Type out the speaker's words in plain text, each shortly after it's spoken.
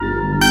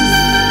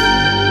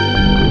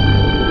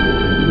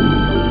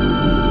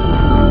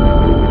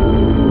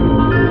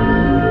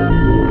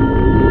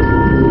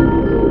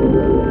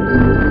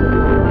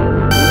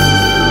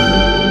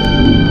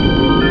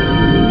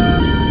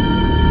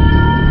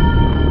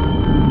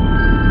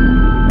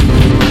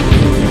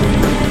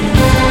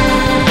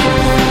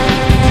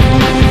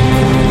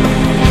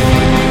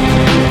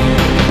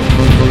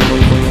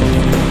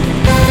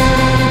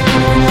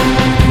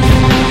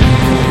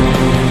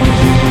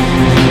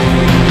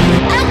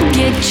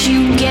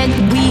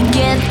we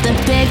get the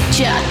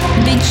picture.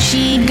 Bitch,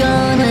 she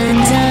gonna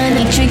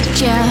tiny trick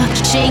ya.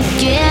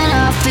 Shaking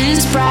off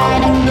this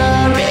pride and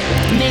glory,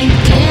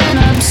 making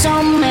up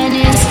so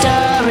many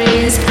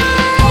stories.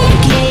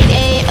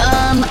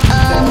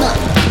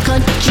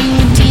 Cut you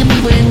deep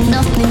with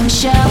nothing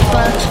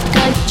sharper.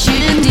 Cut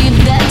you deep,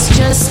 that's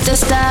just a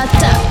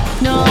starter.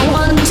 No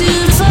one to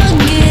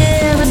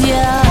forgive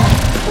ya.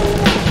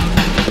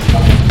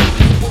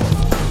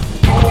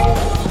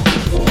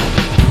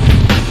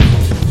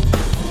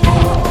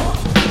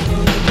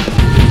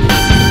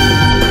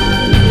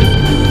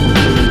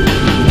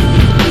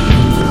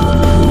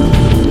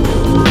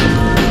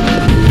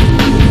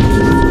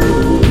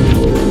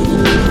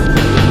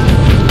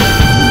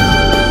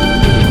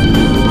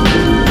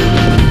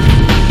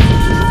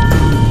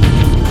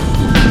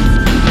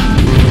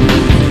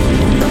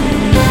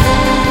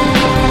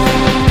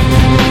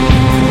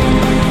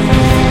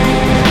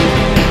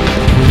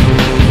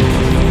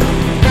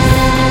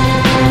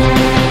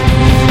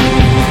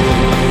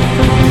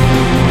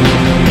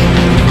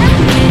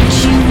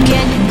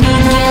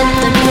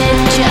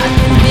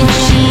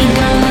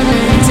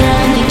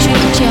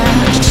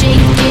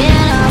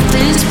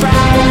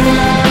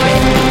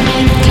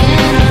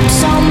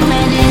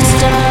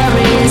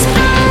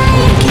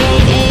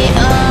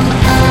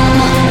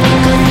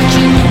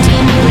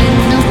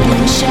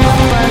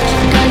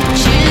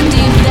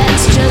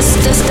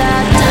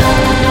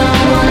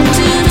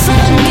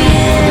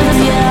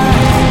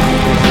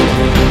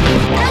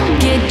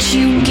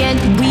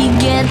 We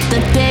get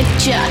the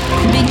picture.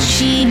 Bitch,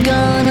 she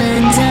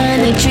gonna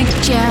tiny trick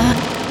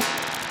ya.